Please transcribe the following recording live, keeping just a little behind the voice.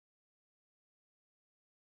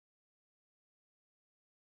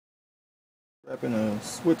Strapping a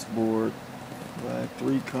switchboard by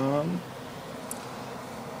 3Com.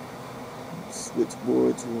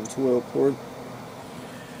 Switchboard to a 12-port.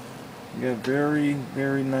 You got very,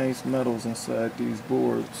 very nice metals inside these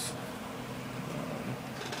boards.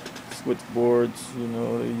 Switchboards, you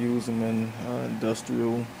know, they use them in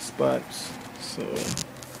industrial spots. So,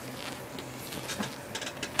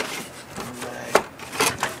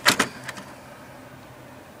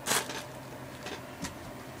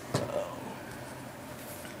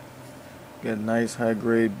 got nice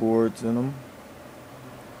high-grade boards in them.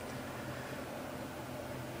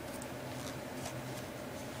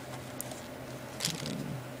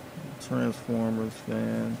 Transformers,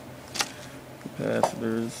 fan,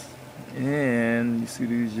 capacitors, and you see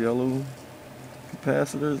these yellow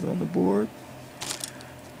capacitors on the board?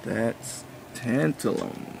 That's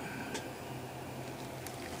tantalum.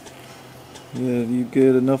 Yeah, if you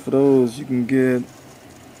get enough of those, you can get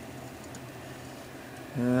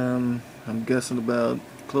I'm guessing about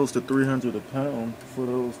close to 300 a pound for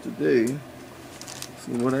those today.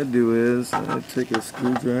 So what I do is I take a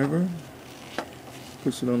screwdriver,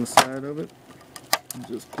 push it on the side of it, and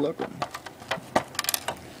just pluck them.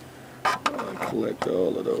 I collect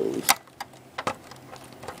all of those.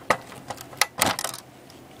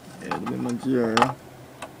 Add them in my jar,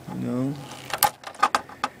 you know.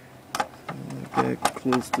 Like that,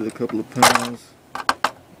 close to a couple of pounds.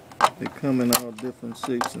 They come in all different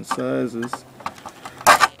shapes and sizes.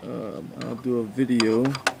 I'll do a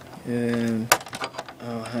video and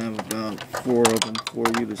I'll have about 4 of them for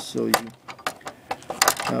you to show you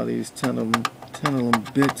how these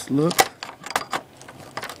tantalum bits look.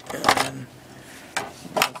 And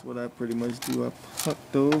that's what I pretty much do. I pluck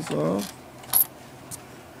those off.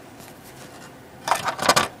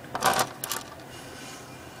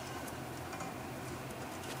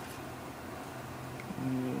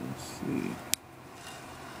 Let's see.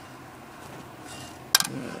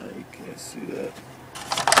 You can't see that.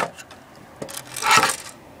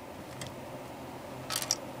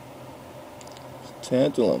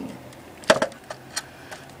 Tantalum.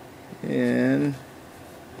 And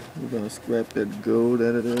we're going to scrap that gold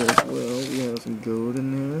out of there as well. We have some gold in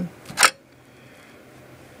there.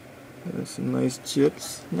 Got some nice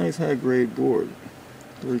chips. Nice high grade board.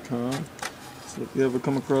 3Com. So if you ever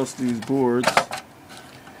come across these boards,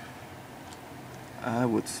 I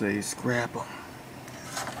would say scrap them.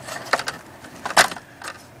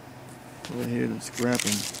 Go ahead and scrap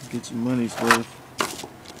them. Get your money's worth.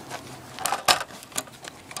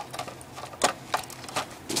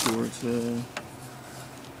 Boards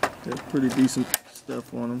got pretty decent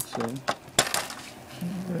stuff on them, so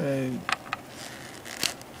alright.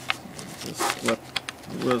 Just scrap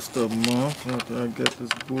the rest of them off after I get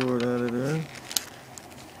this board out of there.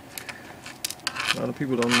 A lot of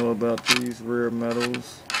people don't know about these rare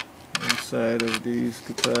metals inside of these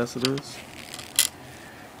capacitors.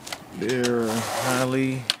 They're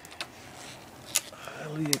highly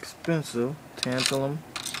expensive tantalum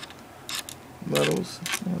metals,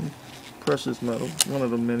 precious metal, one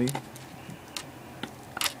of the many.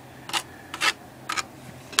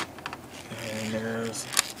 And there's,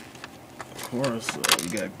 of course, you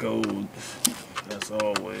got gold. That's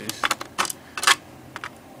always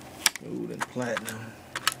gold and platinum.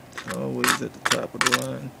 It's always at the top of the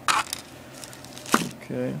line.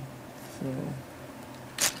 Okay, so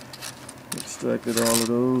extracted all of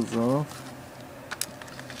those off.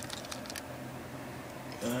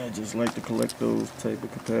 I just like to collect those type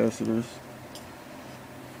of capacitors.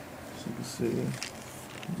 As you can see,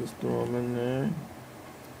 just throw them in there.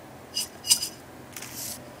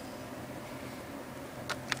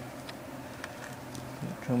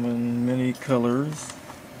 They come in many colors,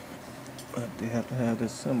 but they have to have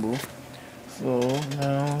this symbol. So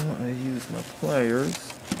now I use my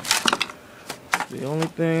pliers. The only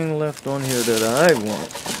thing left on here that I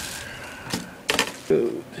want.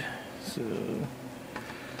 Good. So,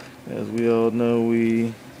 as we all know,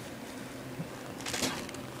 we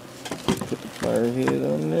put the fire head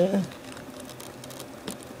on there.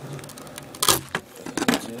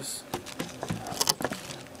 Just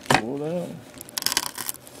pull down.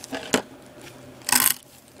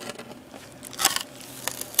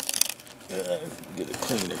 Get a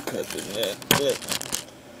cleaner cut than that.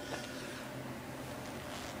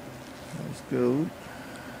 Let's go.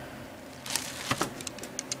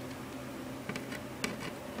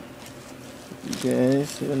 Guys,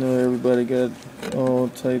 I know everybody got all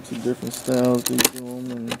types of different styles they do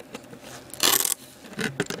them, and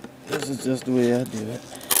this is just the way I do it.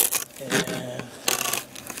 And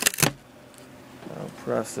I'll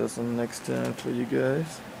process them next time for you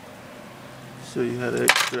guys. Show you how to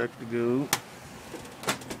extract the gold.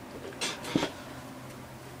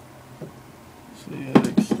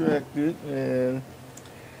 extract it and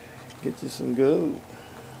get you some gold.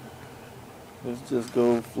 It's just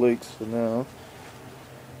gold flakes for now.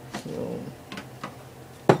 So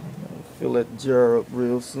I'll fill that jar up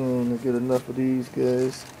real soon to get enough of these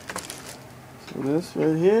guys. So this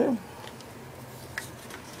right here.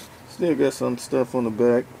 Still got some stuff on the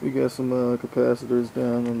back. We got some capacitors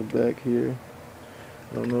down on the back here.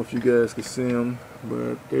 I don't know if you guys can see them,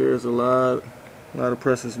 but there's a lot of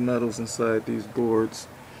precious metals inside these boards.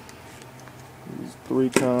 These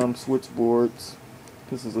 3-com switchboards.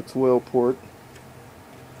 This is a 12 port,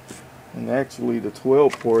 and actually the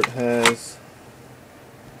 12 port has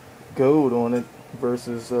gold on it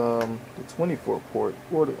versus the 24 port,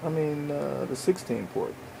 or the 16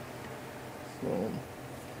 port. So,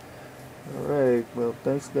 alright, well,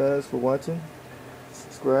 thanks guys for watching.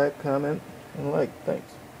 Subscribe, comment, and like.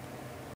 Thanks.